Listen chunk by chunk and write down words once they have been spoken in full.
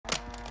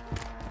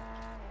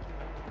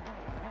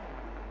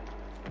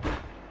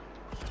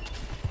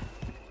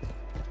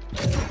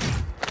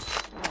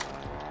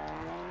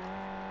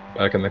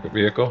Back in the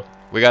vehicle.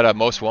 We got a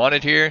most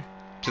wanted here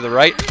to the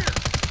right.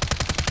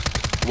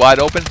 Wide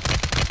open.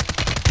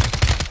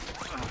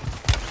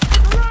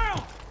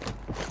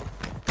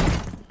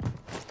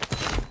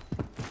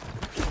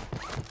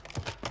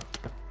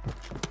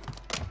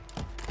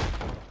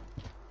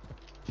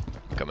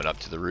 Coming up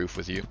to the roof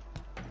with you.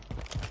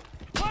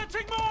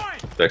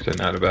 It's actually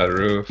not a bad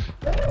roof.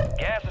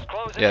 Gas is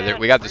closing Yeah,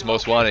 we got this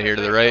most wanted here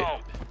to the right.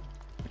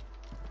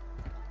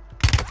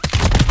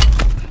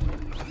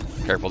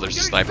 Careful, there's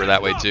a sniper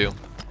that way too.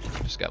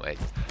 Just got my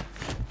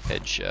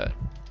headshot.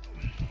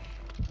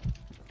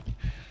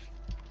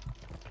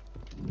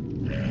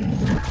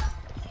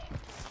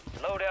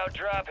 Loadout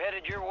drop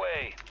headed your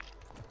way.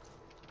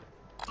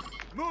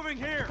 Moving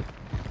here.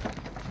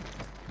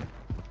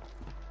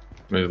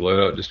 Maybe the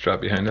loadout just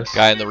dropped behind us.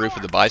 Guy on the roof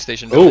of the buy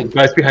station Oh, building.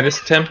 guys behind us,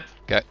 Tim.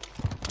 Okay.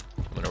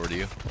 Coming over to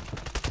you.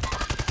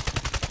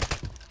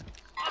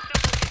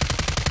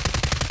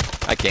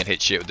 I can't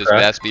hit shit with this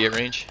vast be at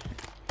range.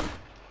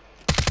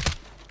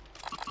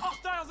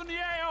 Hostiles in the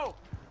AO.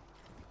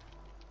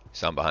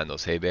 Some behind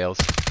those hay bales.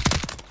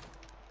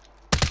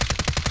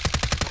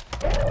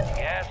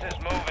 Gas is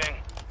moving.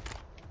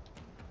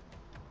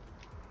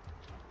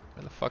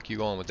 Where the fuck you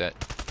going with that?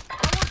 On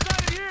one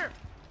side of here.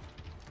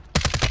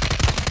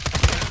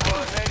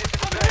 Squad made it to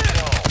the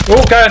safe zone.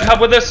 Oh, guy on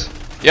top with us.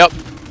 Yep.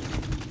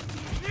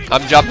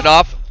 I'm jumping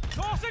off.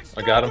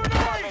 I got him.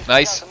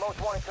 Nice. Got the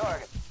most wanted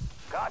target.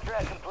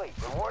 Contract complete.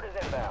 Reward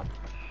is inbound.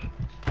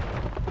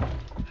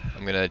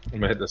 I'm gonna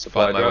hit the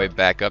supply find my drop. way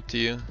back up to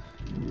you.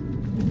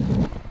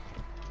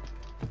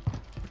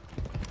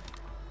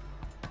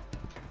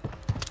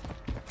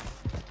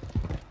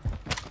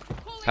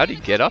 How'd he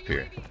get up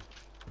here?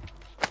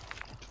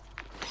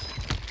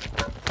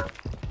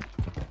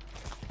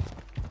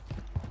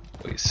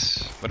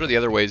 Please. What are the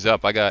other ways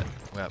up? I got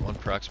one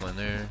proximine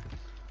there.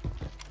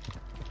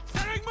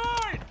 Setting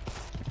mine.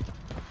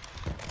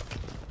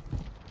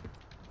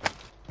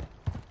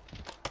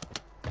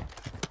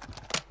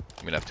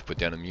 I'm gonna have to put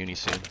down a muni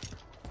soon.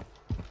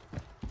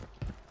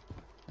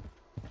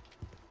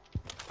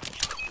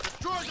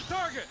 Destroy the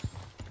target.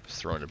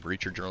 Just throwing a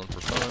breacher drone for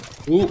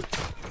fun. Ooh.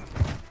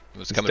 It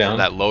was It's coming down. from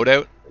that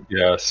loadout.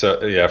 Yeah,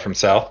 so yeah, from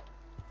south.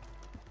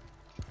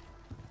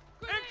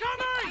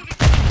 Incoming.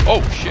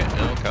 Oh shit!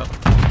 No, okay.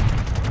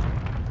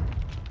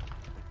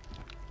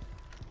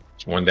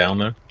 There's one down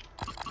there.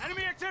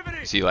 Enemy activity.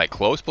 Is he like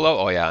close below?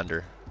 Oh yeah,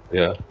 under.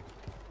 Yeah.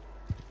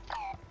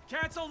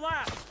 Cancel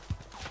last.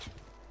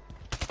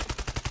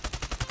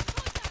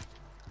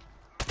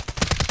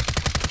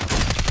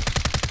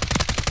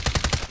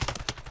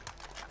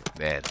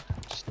 Man,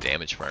 just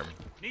damage farming.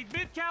 Need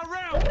mid-cal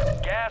round.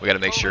 Gas We gotta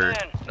is make sure moving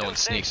in. no New one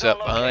safe sneaks zone up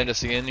behind located.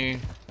 us again here.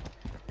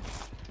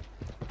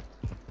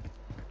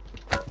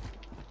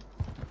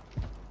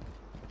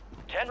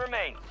 Ten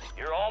remain.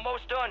 You're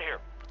almost done here.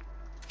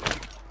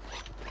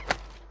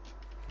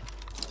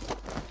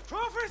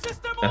 Trophy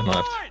system And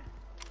left. online.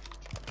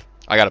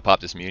 I gotta pop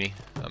this muni.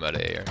 I'm out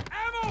of AR.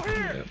 Ammo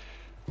here. Yep.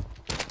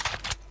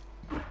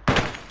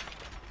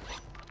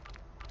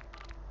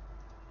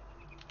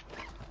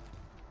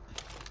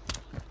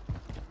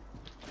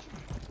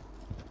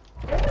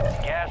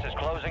 Gas is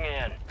closing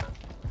in.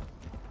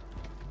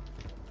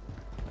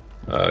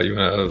 You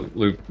wanna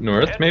loop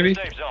north, Head to maybe?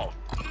 the safe zone.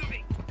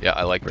 Yeah,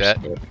 I like that.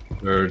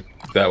 Or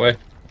that way?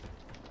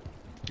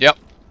 Yep.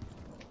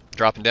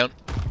 Dropping down.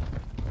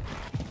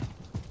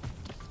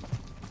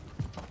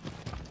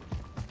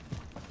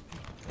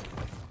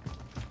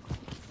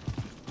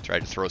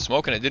 Tried to throw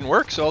smoke and it didn't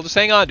work, so I'll just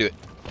hang on to it.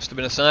 Must have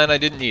been a sign I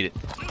didn't need it.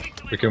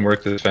 We can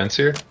work the fence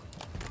here.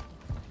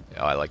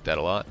 Yeah, I like that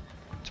a lot.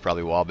 It's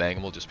probably wall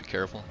bangable, just be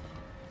careful.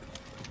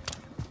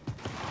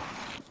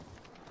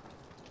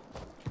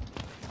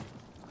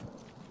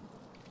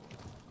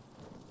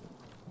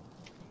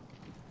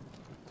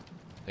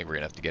 I think we're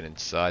gonna have to get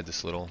inside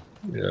this little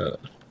Yeah.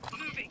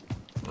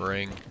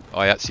 ring.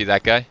 Oh yeah, see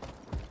that guy?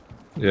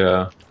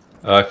 Yeah.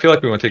 I feel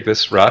like we want to take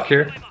this rock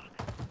here.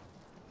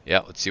 Yeah,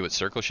 let's see what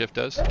circle shift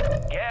does.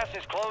 Gas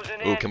is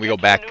closing in. Ooh, can we go Get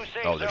to back? the new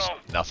safe Oh, there's zone.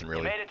 nothing You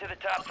really. made it to the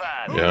top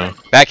 5. Yeah.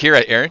 Back here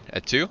at Aaron,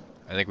 at 2.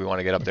 I think we want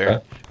to get up there.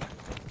 Okay.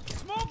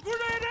 Smoke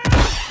grenade out.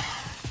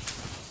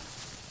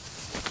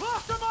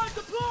 Cluster mine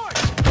deployed.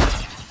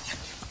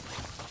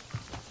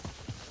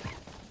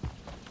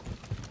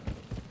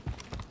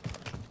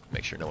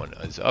 Make sure no one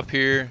is up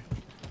here.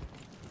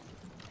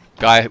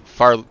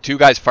 Two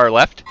guys far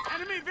left.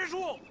 Enemy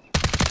visual.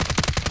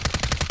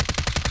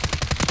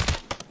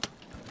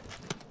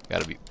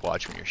 Gotta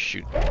watch when you're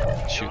shooting You're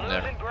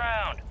that. losing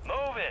ground.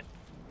 Move it.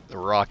 The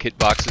rock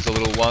hitbox is a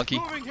little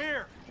wonky. Moving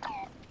here.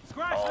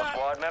 Scratch All that.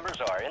 squad members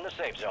are in the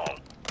safe zone.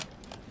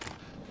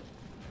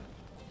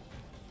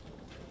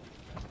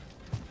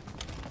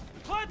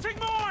 Planting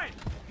mine.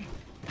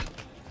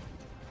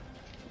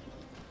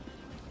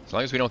 As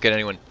long as we don't get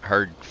anyone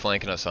hard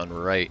flanking us on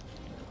right,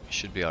 we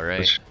should be all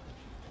right.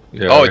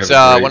 Yeah, Oh, we it's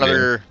have a great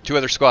game. 2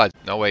 other squads.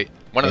 No wait,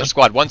 one other Yeah.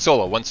 squad. One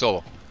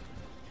solo.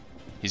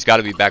 He's got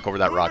to be back over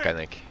that rock, I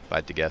think, if I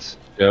had to guess.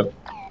 Yep.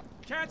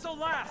 Cancel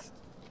last.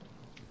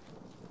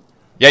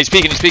 Yeah, he's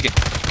peeking, he's peeking.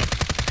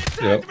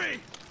 Yep. Me.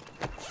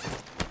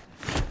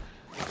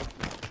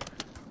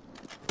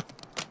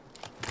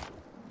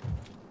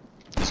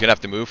 He's gonna have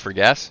to move for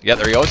gas. Yeah,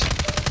 there he goes. Got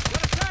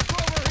a tank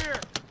over here.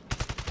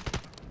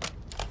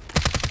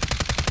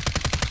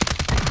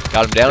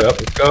 Got him down. Yep,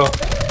 let's go.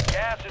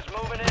 Gas is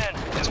moving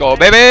in. Let's go,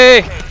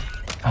 baby!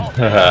 All stations,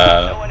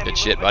 no enemy Good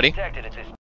shit, movement buddy. detected at this